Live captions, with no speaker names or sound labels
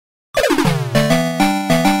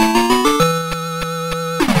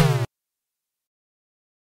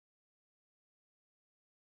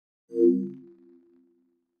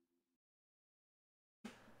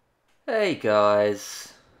Hey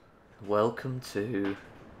guys, welcome to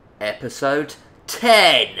episode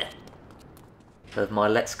 10 of my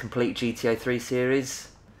Let's Complete GTA 3 series.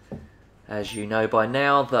 As you know by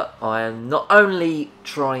now that I am not only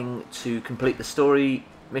trying to complete the story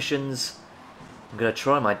missions, I'm going to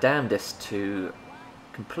try my damnedest to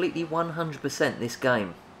completely 100% this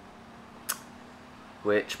game.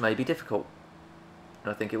 Which may be difficult,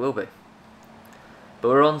 and I think it will be. But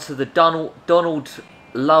we're on to the Donald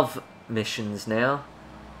Love missions now,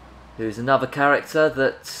 who's another character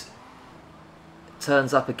that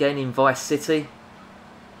turns up again in Vice City.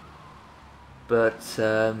 But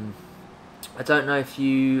I don't know if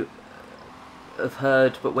you have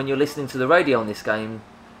heard, but when you're listening to the radio on this game,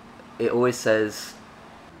 it always says,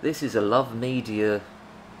 "This is a Love Media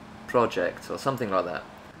project," or something like that.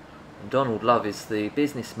 And Donald Love is the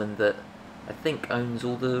businessman that I think owns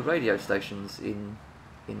all the radio stations in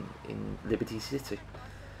Liberty City.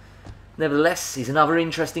 Nevertheless, he's another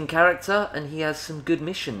interesting character, and he has some good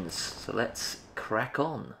missions, so let's crack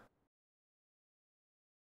on.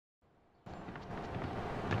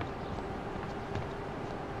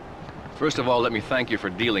 First of all, let me thank you for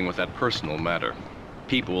dealing with that personal matter.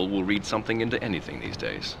 People will read something into anything these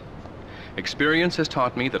days. Experience has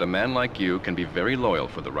taught me that a man like you can be very loyal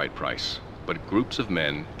for the right price, but groups of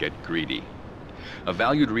men get greedy. A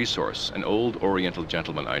valued resource, an old Oriental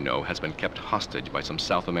gentleman I know, has been kept hostage by some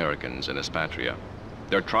South Americans in Espatria.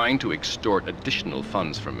 They're trying to extort additional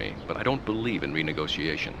funds from me, but I don't believe in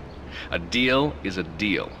renegotiation. A deal is a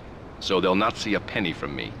deal, so they'll not see a penny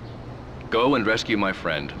from me. Go and rescue my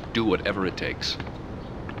friend. Do whatever it takes.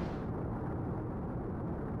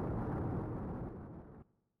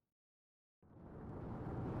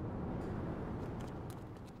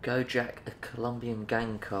 Go jack a Colombian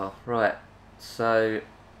gang car. Right, so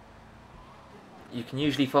you can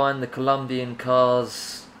usually find the Colombian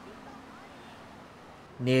cars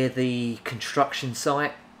near the construction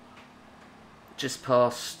site, just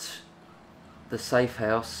past the safe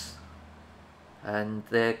house, and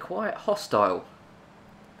they're quite hostile.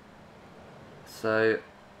 So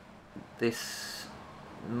this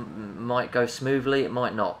might go smoothly, it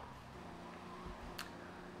might not.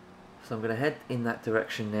 So I'm going to head in that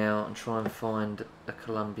direction now and try and find a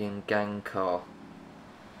Colombian gang car.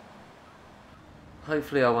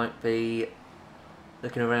 Hopefully I won't be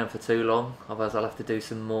looking around for too long, otherwise I'll have to do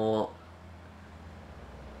some more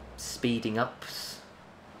speeding ups.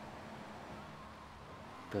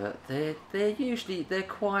 But they're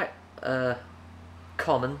quite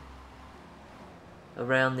common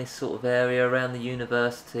around this sort of area, around the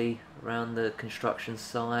university, around the construction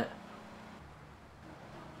site.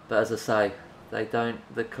 But as I say,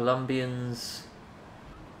 the Colombians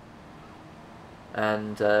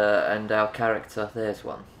and our character, there's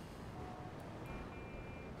one.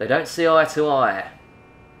 They don't see eye to eye.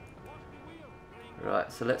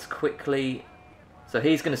 Right, so let's quickly... So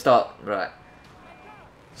he's going to start... Right.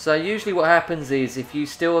 So usually what happens is, if you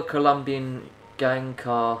steal a Colombian gang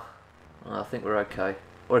car... I think we're okay.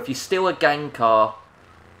 Or if you steal a gang car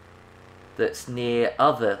that's near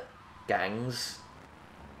other gangs,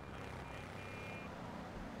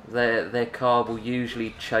 their car will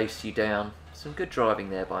usually chase you down. Some good driving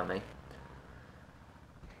there by me.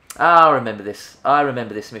 Ah, I remember this. I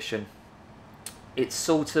remember this mission. It's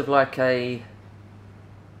sort of like a...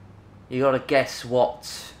 You gotta guess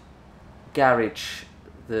what garage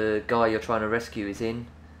the guy you're trying to rescue is in.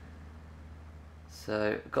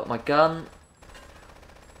 So, got my gun.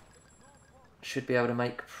 Should be able to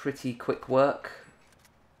make pretty quick work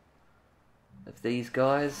of these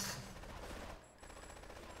guys.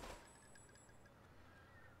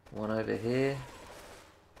 One over here.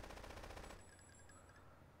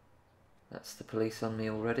 That's the police on me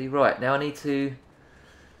already. Right, now I need to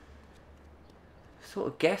sort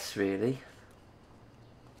of guess, really.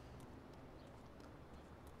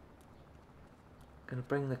 Gonna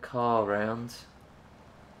bring the car round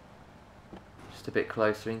just a bit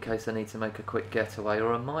closer in case I need to make a quick getaway,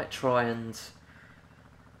 or I might try and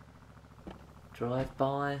drive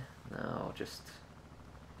by. No, I'll just...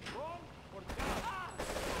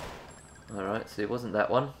 Alright, so it wasn't that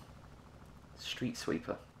one. Street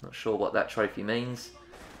sweeper. Not sure what that trophy means.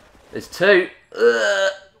 There's two.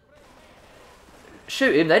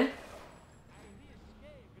 Shoot him then.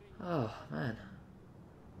 Oh, man.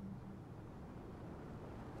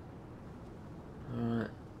 Alright.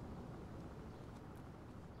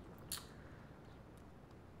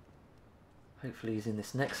 Hopefully he's in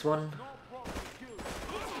this next one.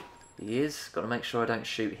 He is. Got to make sure I don't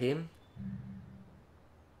shoot him.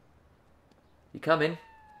 You coming?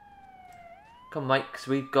 Come, mate, because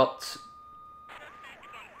we've got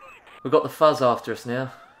We've got the fuzz after us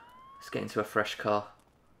now. Let's get into a fresh car.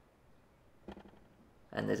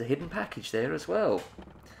 And there's a hidden package there as well.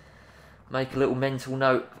 Make a little mental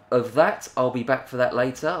note of that. I'll be back for that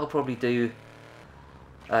later. I'll probably do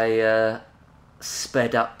a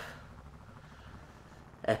sped up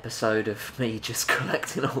episode of me just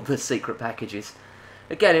collecting all the secret packages.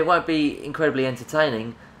 Again, it won't be incredibly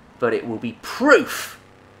entertaining, but it will be proof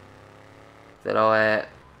that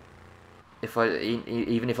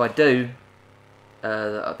even if I do,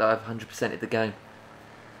 that I've 100%ed the game.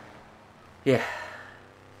 Yeah,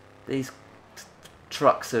 these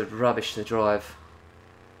trucks are rubbish to drive.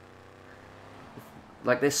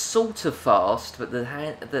 Like, they're sort of fast, but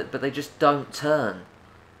but they just don't turn.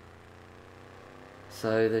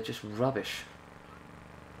 So they're just rubbish.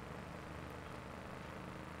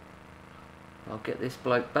 I'll get this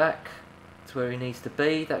bloke back to where he needs to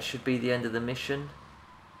be. That should be the end of the mission.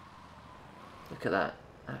 Look at that.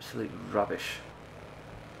 Absolute rubbish.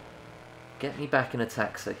 Get me back in a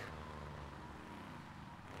taxi.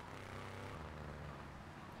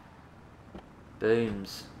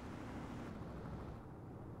 Booms.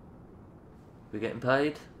 We getting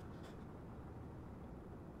paid?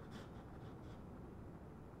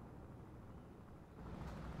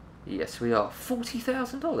 Yes, we are.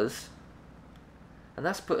 $40,000? And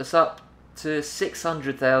that's put us up to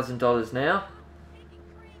 $600,000 now.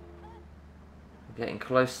 We're getting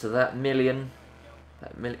close to that million.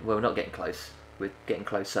 Well, we're not getting close. We're getting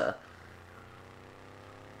closer.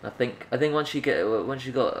 I think once you got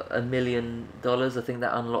 $1 million, I think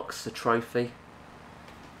that unlocks the trophy.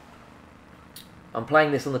 I'm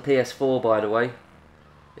playing this on the PS4, by the way,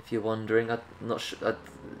 if you're wondering. I'm not sure.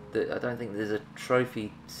 I don't think there's a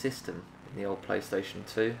trophy system in the old PlayStation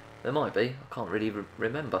 2. There might be. I can't really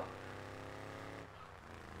remember.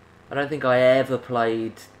 I don't think I ever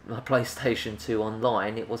played my PlayStation 2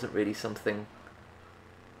 online. It wasn't really something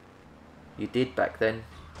you did back then.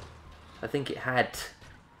 I think it had.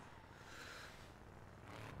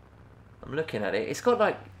 I'm looking at it. It's got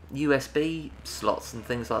like USB slots and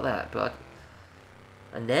things like that, but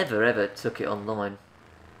I never ever took it online.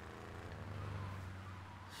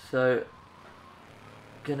 So,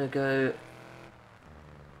 gonna go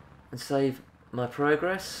and save my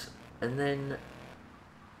progress, and then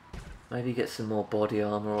maybe get some more body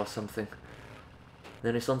armor or something.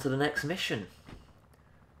 Then it's on to the next mission.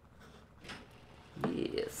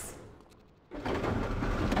 Yes.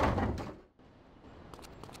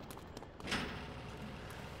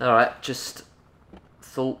 Alright, just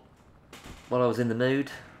thought while I was in the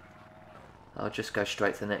mood, I'll just go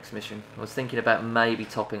straight to the next mission. I was thinking about maybe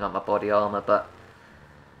topping up my body armor, but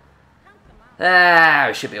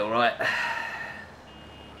it should be alright.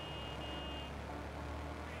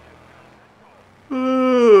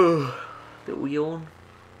 Little yawn.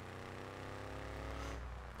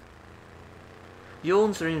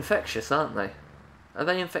 Yawns are infectious, aren't they? Are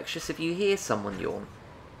they infectious if you hear someone yawn?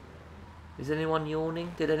 Is anyone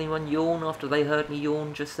yawning? Did anyone yawn after they heard me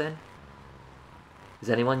yawn just then? Is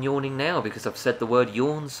anyone yawning now because I've said the word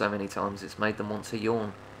yawn so many times it's made them want to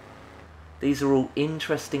yawn? These are all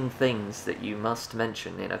interesting things that you must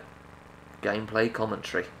mention in a gameplay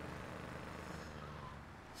commentary.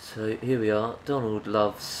 So here we are, Donald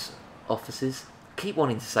Love's offices. I keep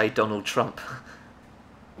wanting to say Donald Trump,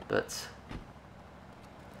 but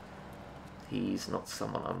he's not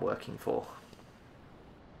someone I'm working for.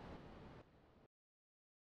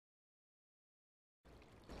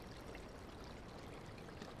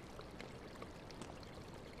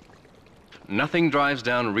 Nothing drives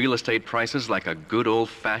down real estate prices like a good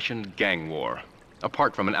old-fashioned gang war,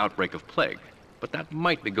 apart from an outbreak of plague, but that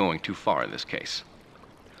might be going too far in this case.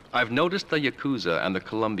 I've noticed the Yakuza and the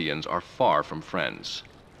Colombians are far from friends.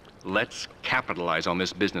 Let's capitalize on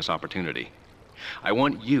this business opportunity. I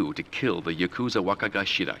want you to kill the Yakuza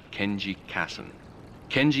Wakagashira, Kenji Kassen.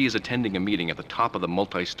 Kenji is attending a meeting at the top of the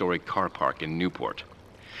multi-story car park in Newport.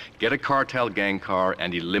 Get a cartel gang car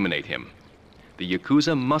and eliminate him. The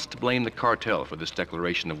Yakuza must blame the cartel for this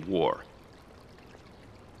declaration of war.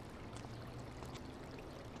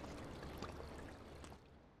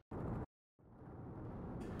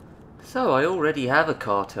 So I already have a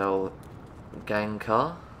cartel gang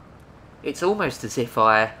car. It's almost as if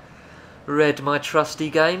I read my trusty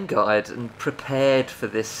game guide and prepared for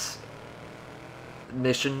this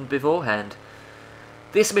mission beforehand.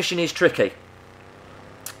 This mission is tricky.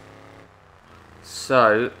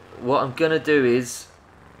 So what I'm gonna do is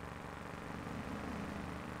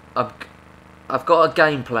I've got a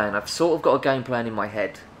game plan. I've sort of got a game plan in my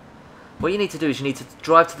head. What you need to do is you need to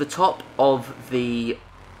drive to the top of the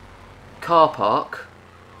car park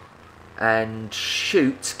and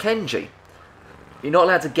shoot Kenji. You're not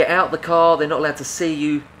allowed to get out the car, they're not allowed to see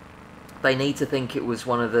you. They need to think it was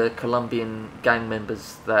one of the Colombian gang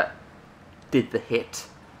members that did the hit.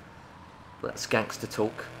 That's gangster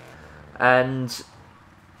talk. And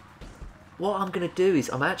what I'm going to do is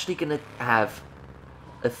I'm actually going to have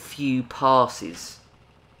a few passes.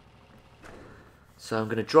 So I'm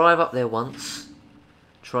going to drive up there once,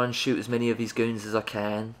 try and shoot as many of these goons as I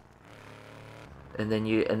can, and then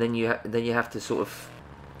you have to sort of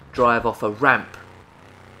drive off a ramp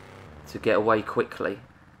to get away quickly,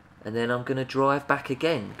 and then I'm going to drive back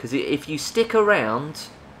again, because if you stick around,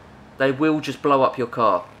 they will just blow up your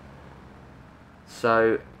car.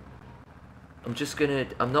 So I'm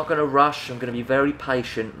not gonna rush. I'm gonna be very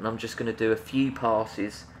patient, and I'm just gonna do a few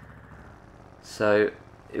passes. So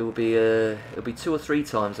it'll be 2 or 3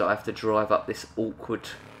 times that I have to drive up this awkward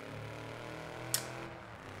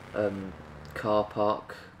car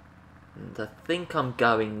park, and I think I'm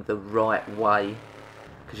going the right way,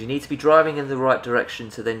 because you need to be driving in the right direction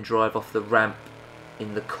to then drive off the ramp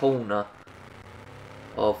in the corner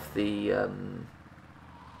of the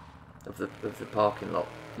parking lot.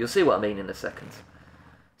 You'll see what I mean in a second.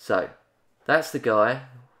 So that's the guy.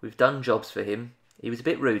 We've done jobs for him. He was a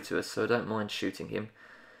bit rude to us, so I don't mind shooting him.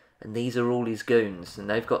 And these are all his goons, and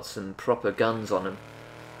they've got some proper guns on them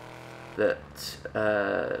that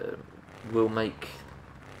will make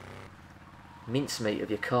mincemeat of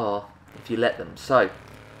your car if you let them. So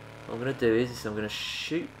what I'm going to do is I'm going to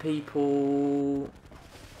shoot people,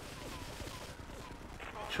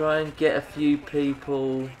 try and get a few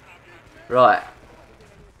people. Right.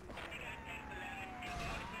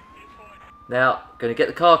 Now, going to get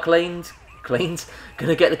the car cleaned. Going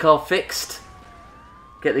to get the car fixed.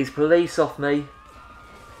 Get these police off me.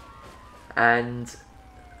 And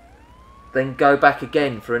then go back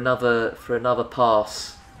again for another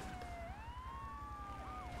pass.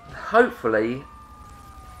 Hopefully.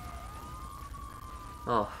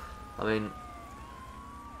 Oh, I mean,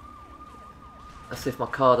 that's if my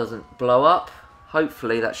car doesn't blow up.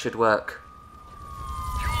 Hopefully that should work.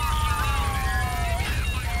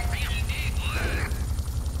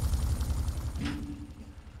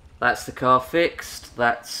 That's the car fixed.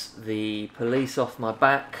 That's the police off my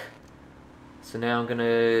back. So now I'm going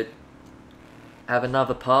to have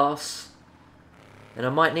another pass. And I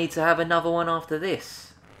might need to have another one after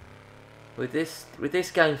this. With this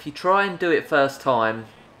game, if you try and do it first time,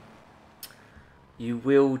 you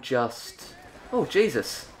will just... Oh,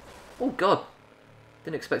 Jesus. Oh, God.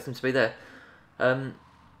 Didn't expect him to be there.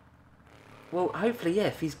 Well, hopefully, yeah,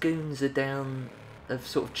 if his goons are down, have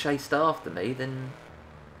sort of chased after me, then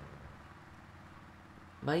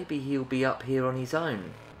maybe he'll be up here on his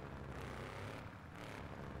own.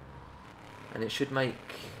 And it should make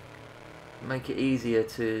it easier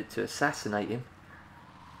to assassinate him.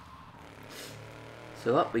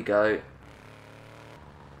 So up we go.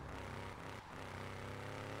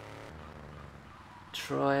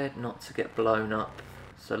 Try not to get blown up.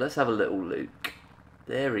 So let's have a little look.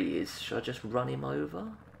 There he is. Should I just run him over?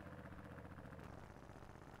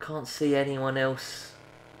 Can't see anyone else.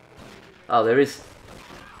 Oh, there is.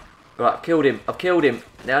 Right, I've killed him. I've killed him.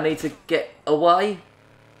 Now I need to get away.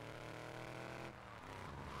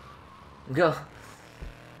 I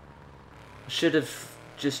should have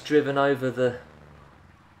just driven over the...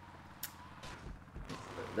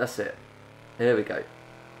 That's it. There we go.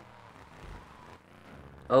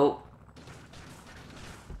 Oh.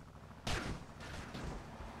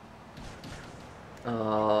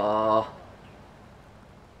 Ah.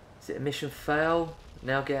 Is it a mission fail?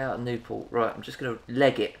 Now get out of Newport. Right, I'm just going to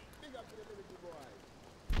leg it.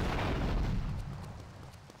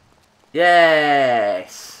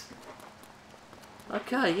 Yes!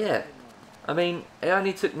 Okay, yeah. I mean, it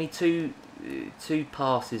only took me two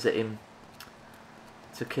passes at him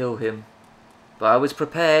to kill him. But I was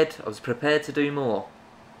prepared. I was prepared to do more.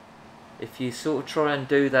 If you sort of try and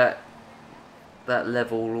do that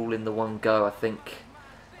level all in the one go, I think...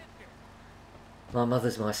 My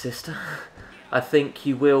mother's my sister. I think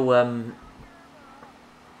you will,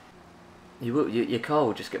 your car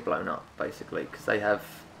will just get blown up, basically, because they have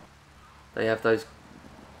those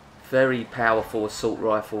very powerful assault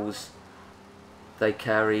rifles. They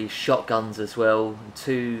carry shotguns as well.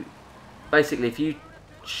 Basically, if you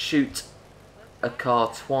shoot a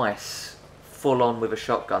car twice full on with a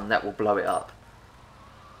shotgun, that will blow it up.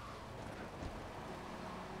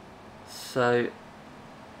 So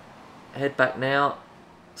head back now,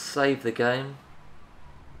 save the game,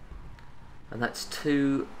 and that's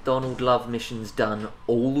 2 Donald Love missions done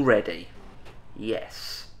already.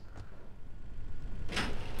 Yes.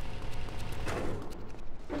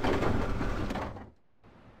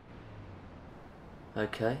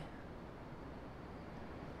 Okay.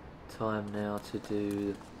 Time now to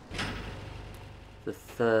do the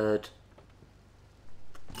third.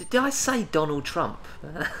 Did I say Donald Trump?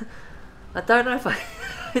 I don't know if I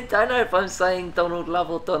don't know if I'm saying Donald Love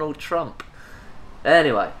or Donald Trump.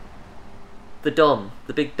 Anyway, the Don,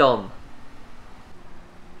 the big Don,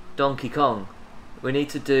 Donkey Kong. We need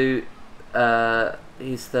to do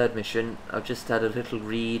his third mission. I've just had a little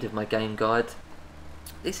read of my game guide.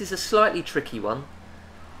 This is a slightly tricky one.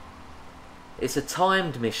 It's a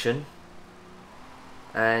timed mission,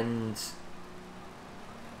 and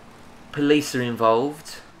police are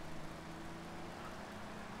involved.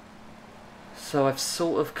 So I've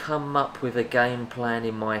sort of come up with a game plan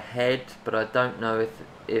in my head, but I don't know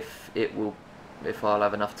if I'll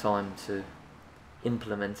have enough time to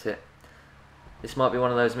implement it. This might be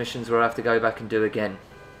one of those missions where I have to go back and do again.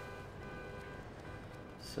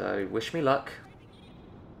 So wish me luck.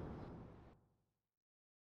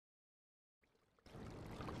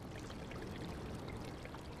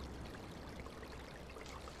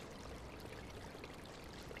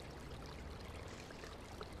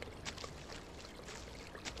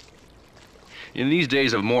 In these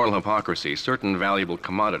days of moral hypocrisy, certain valuable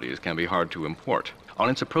commodities can be hard to import. On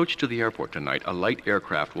its approach to the airport tonight, a light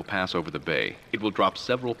aircraft will pass over the bay. It will drop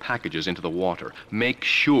several packages into the water. Make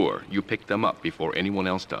sure you pick them up before anyone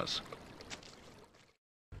else does.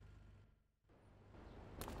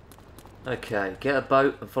 Okay, get a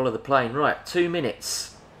boat and follow the plane. Right, 2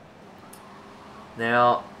 minutes.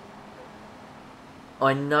 Now,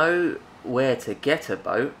 I know where to get a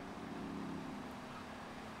boat.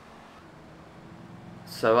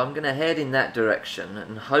 So I'm going to head in that direction,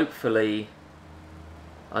 and hopefully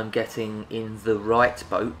I'm getting in the right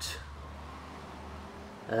boat.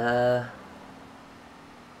 I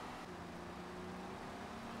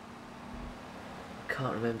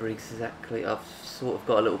can't remember exactly. I've sort of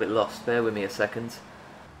got a little bit lost. Bear with me a second.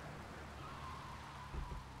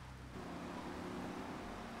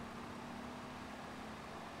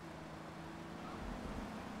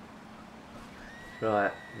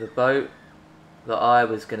 Right, the boat that I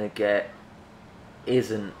was going to get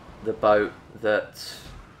isn't the boat that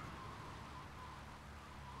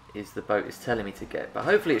is the boat it's telling me to get, but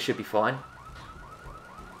hopefully it should be fine.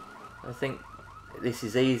 I think this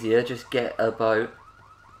is easier. Just get a boat.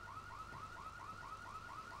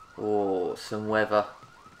 Oh, some weather.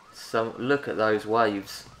 Look at those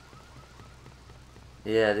waves.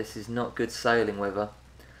 Yeah, this is not good sailing weather.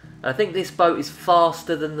 I think this boat is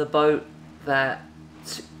faster than the boat that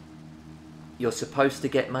you're supposed to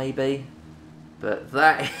get, maybe, but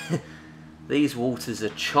that these waters are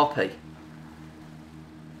choppy.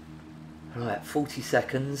 Right, 40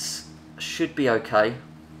 seconds should be okay.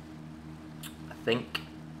 I think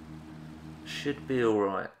should be all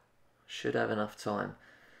right. Should have enough time.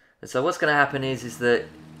 And so what's going to happen is that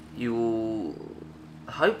you will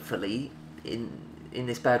hopefully in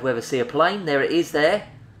this bad weather see a plane. There it is there,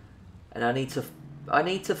 and I need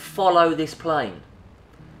to follow this plane.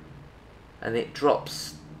 And it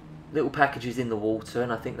drops little packages in the water,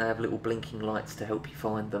 and I think they have little blinking lights to help you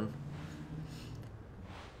find them.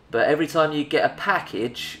 But every time you get a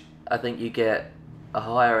package, I think you get a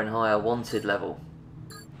higher and higher wanted level.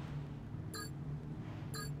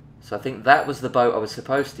 So I think that was the boat I was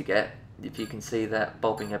supposed to get, if you can see that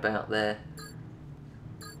bobbing about there.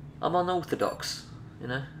 I'm unorthodox, you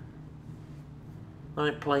know. I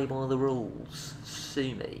don't play by the rules.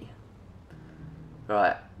 Sue me.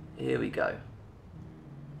 Right. Here we go.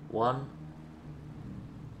 1.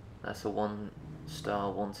 That's a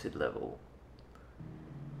 1-star wanted level.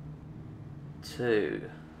 2.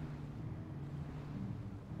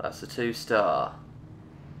 That's a 2-star.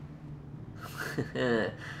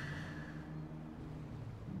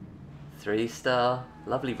 3-star.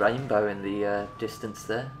 Lovely rainbow in the distance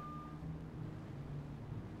there.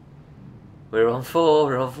 We're on 4.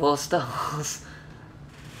 We're on 4 stars.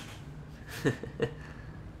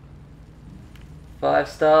 5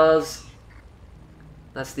 stars.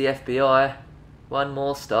 That's the FBI. 1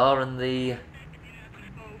 more star and the...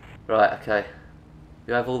 Right, okay.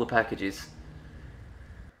 You have all the packages.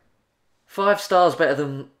 5 stars better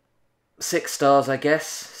than 6 stars, I guess.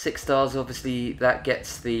 6 stars, obviously, that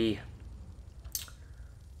gets the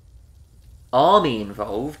army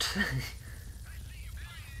involved.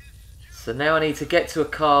 So now I need to get to a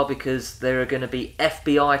car because there are going to be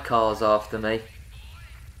FBI cars after me.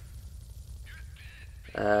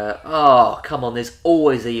 Oh, come on, there's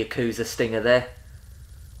always a Yakuza stinger there.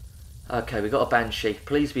 Okay, we got a Banshee.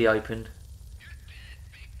 Please be open.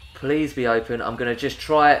 Please be open. I'm going to just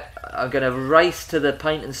try it. I'm going to race to the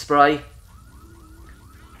paint and spray.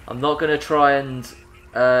 I'm not going to try and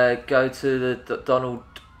go to the Donald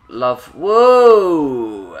Love.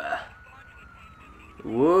 Whoa!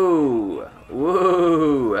 Whoa!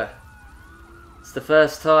 Whoa! It's the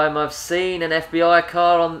first time I've seen an FBI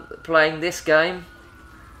car playing this game.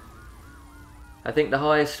 I think the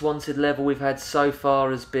highest wanted level we've had so far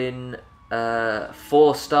has been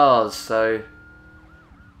 4 stars, so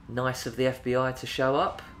nice of the FBI to show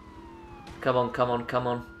up. Come on, come on, come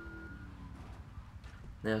on.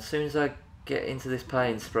 Now, as soon as I get into this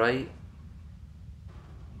paint spray,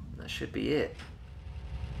 that should be it.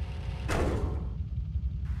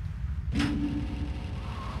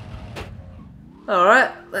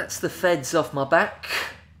 Alright, that's the feds off my back.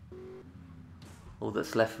 All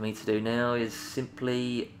that's left for me to do now is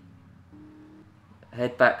simply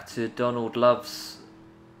head back to Donald Love's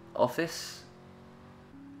office,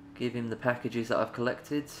 give him the packages that I've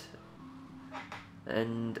collected,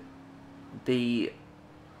 and be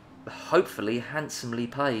hopefully handsomely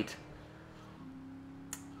paid.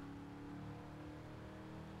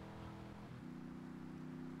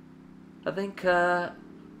 I think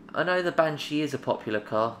I know the Banshee is a popular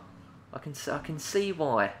car. I can see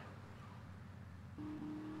why.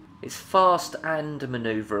 It's fast and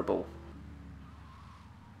manoeuvrable.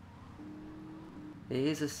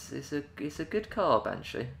 It's a good car,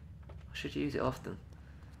 Banshee. I should use it often,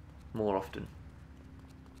 more often.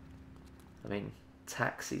 I mean,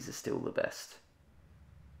 taxis are still the best.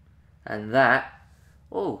 And that,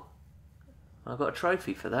 oh, I got a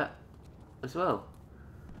trophy for that as well.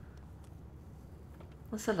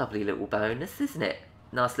 That's a lovely little bonus, isn't it?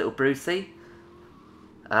 Nice little Brucey.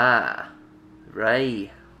 Ah,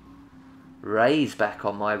 Ray. Ray's back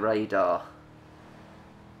on my radar.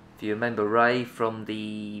 If you remember Ray from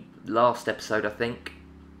the last episode, I think,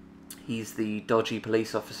 he's the dodgy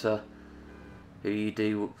police officer who you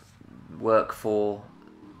do work for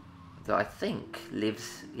that I think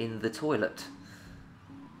lives in the toilet.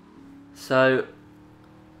 So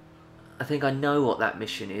I think I know what that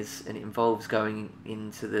mission is, and it involves going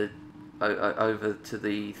into the over to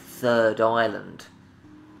the 3rd island.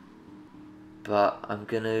 But I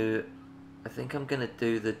think I'm gonna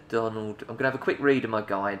do the Donald. I'm gonna have a quick read of my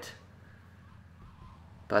guide,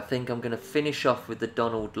 but I think I'm gonna finish off with the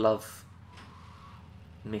Donald Love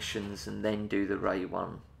missions and then do the Ray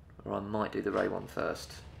one, or I might do the Ray one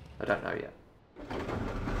first. I don't know yet.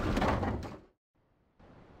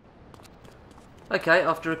 Okay,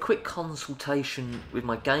 after a quick consultation with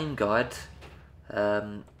my game guide,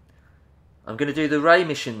 I'm going to do the Ray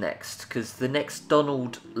mission next, because the next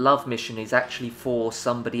Donald Love mission is actually for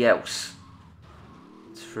somebody else.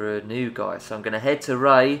 It's for a new guy, so I'm going to head to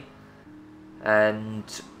Ray, and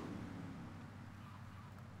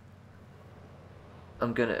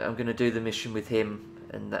I'm gonna do the mission with him,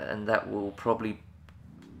 and that will probably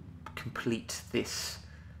complete this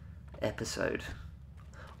episode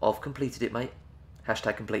of Completed It, Mate.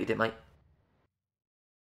 Hashtag completed it, mate.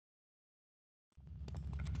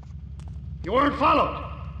 You weren't followed.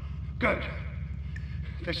 Good.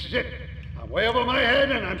 This is it. I'm way over my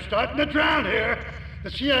head and I'm starting to drown here.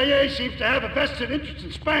 The CIA seems to have a vested interest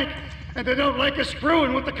in Spank, and they don't like us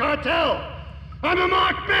screwing with the cartel. I'm a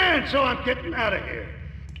marked man, so I'm getting out of here.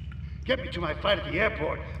 Get me to my flight at the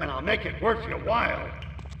airport, and I'll make it worth your while.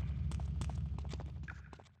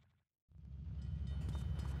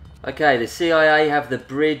 Okay, the CIA have the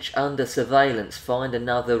bridge under surveillance. Find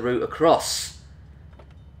another route across.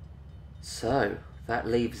 So, that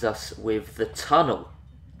leaves us with the tunnel.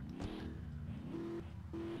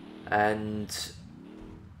 And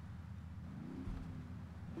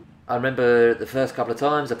I remember the first couple of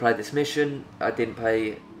times I played this mission, I didn't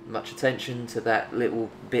pay much attention to that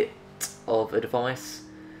little bit of advice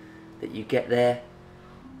that you get there.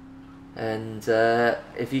 And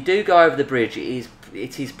if you do go over the bridge,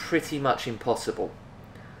 it is pretty much impossible.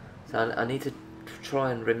 So I need to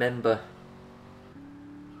try and remember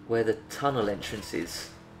where the tunnel entrance is.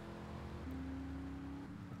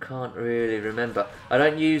 I can't really remember. I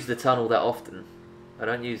don't use the tunnel that often. I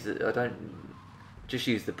don't just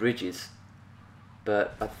use the bridges.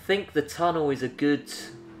 But I think the tunnel is a good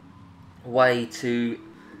way to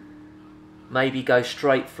maybe go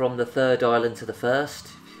straight from the 3rd island to the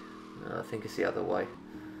 1st. I think it's the other way.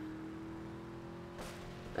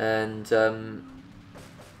 And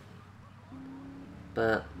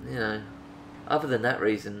but you know, other than that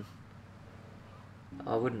reason,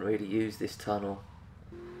 I wouldn't really use this tunnel.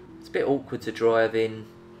 It's a bit awkward to drive in.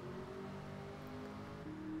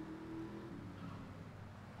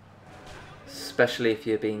 Especially if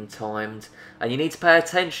you're being timed, and you need to pay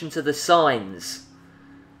attention to the signs,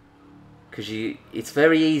 because it's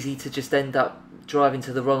very easy to just end up driving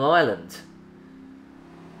to the wrong island.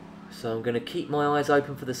 So I'm going to keep my eyes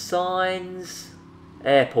open for the signs.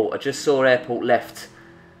 Airport. I just saw airport left.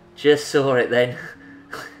 Just saw it then.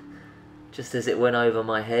 Just as it went over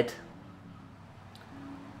my head.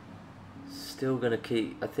 Still going to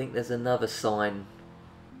keep... I think there's another sign.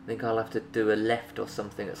 I think I'll have to do a left or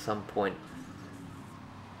something at some point.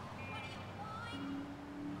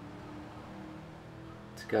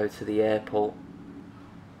 To go to the airport.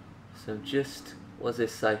 So just... what does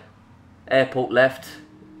this say? Airport left.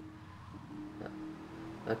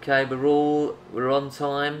 Okay, we're on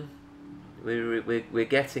time. We're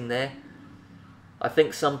getting there. I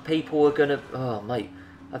think some people are gonna... oh, mate.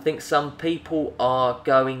 I think some people are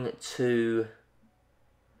going to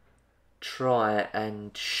try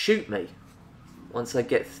and shoot me once I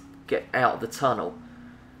get out of the tunnel.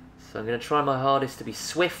 So I'm going to try my hardest to be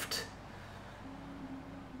swift,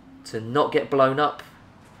 to not get blown up,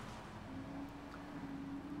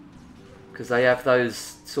 because they have those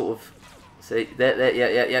sort of... see, there,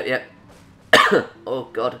 yeah. Oh,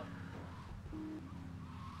 God.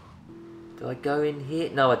 Do I go in here?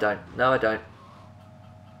 No, I don't. No, I don't.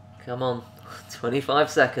 Come on. 25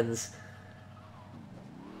 seconds.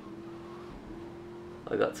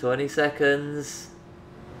 I got 20 seconds.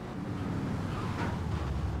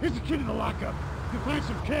 Here's the kid in the lockup. You can find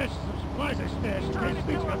some cash and some supplies I stashed in case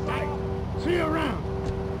things got tight. See you around.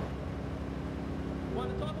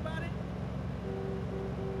 Want to talk about it?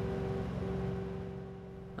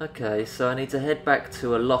 Okay, so I need to head back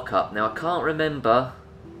to a lockup. Now, I can't remember...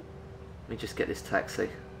 let me just get this taxi.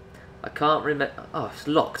 I can't remember... oh, it's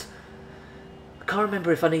locked. I can't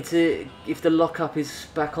remember if I need to... if the lockup is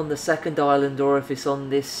back on the second island or if it's on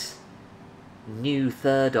this new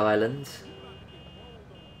third island.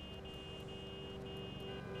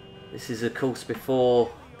 This is, of course, before...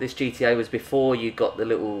 this GTA was before you got the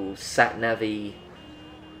little sat-navy...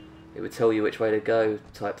 it would tell you which way to go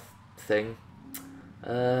type thing.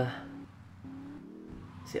 Is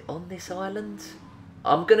it on this island?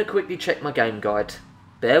 I'm going to quickly check my game guide.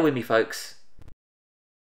 Bear with me, folks.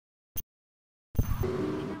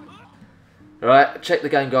 Alright, check the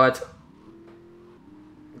game guide.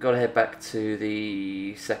 Got to head back to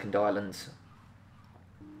the second island.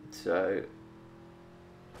 So,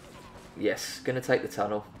 yes, going to take the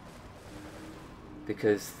tunnel.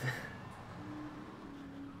 Because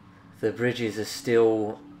the bridges are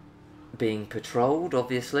still being patrolled,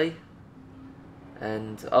 obviously.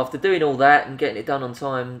 And after doing all that and getting it done on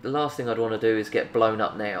time, the last thing I'd want to do is get blown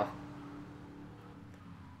up now.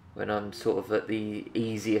 When I'm sort of at the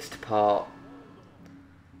easiest part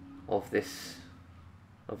of this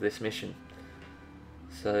mission.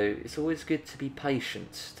 So it's always good to be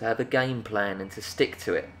patient, to have a game plan and to stick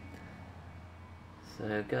to it.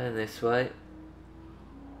 So going this way.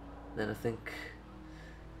 Then I think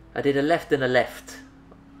I did a left and a left,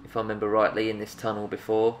 if I remember rightly, in this tunnel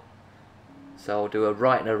before. So I'll do a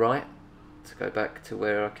right and a right to go back to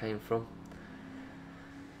where I came from.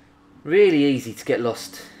 Really easy to get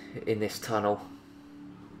lost in this tunnel.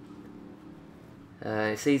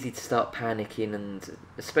 It's easy to start panicking, and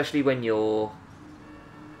especially when you're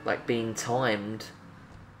like being timed.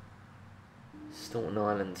 Staunton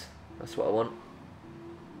Island, that's what I want.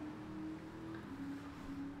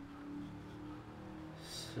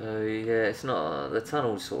 So yeah, it's not... the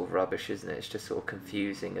tunnel's sort of rubbish, isn't it? It's just sort of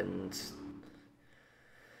confusing, and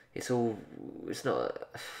it's all sort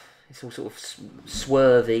of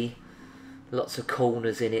swervy. Lots of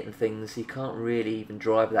corners in it and things. You can't really even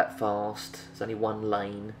drive that fast. There's only one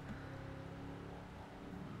lane.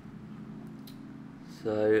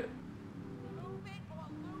 So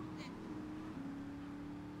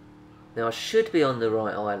now I should be on the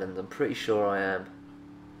right island. I'm pretty sure I am.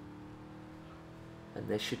 And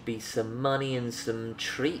there should be some money and some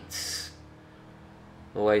treats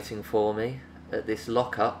waiting for me at this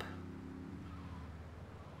lockup.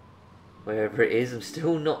 Wherever it is, I'm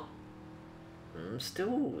still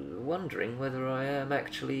wondering whether I am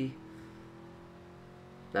actually...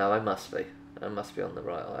 no, I must be. I must be on the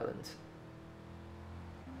right island.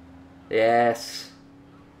 Yes.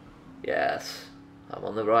 Yes. I'm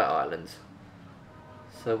on the right island.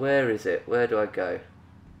 So where is it? Where do I go?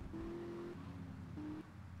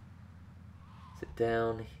 Is it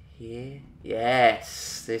down here?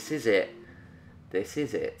 Yes. This is it. This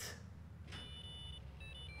is it.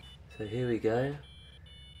 So here we go.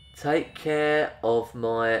 Take care of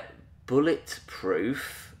my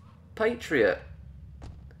bulletproof Patriot.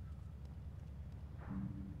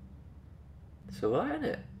 It's alright, isn't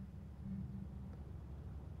it?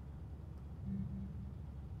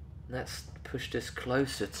 And that's pushed us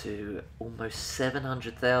closer to almost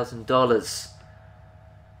 $700,000.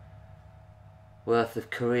 worth of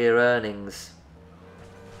career earnings.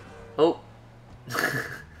 Oh.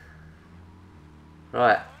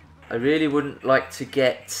 Right, I really wouldn't like to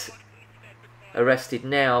get arrested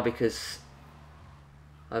now because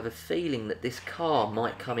I have a feeling that this car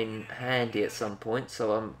might come in handy at some point.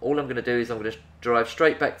 So all I'm going to do is I'm going to drive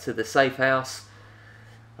straight back to the safe house.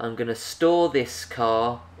 I'm going to store this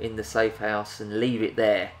car in the safe house and leave it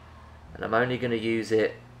there. And I'm only going to use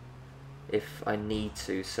it if I need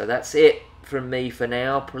to. So that's it from me for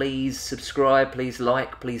now. Please subscribe, please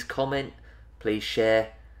like, please comment, please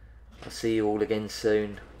share. I'll see you all again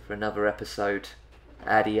soon for another episode.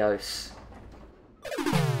 Adios.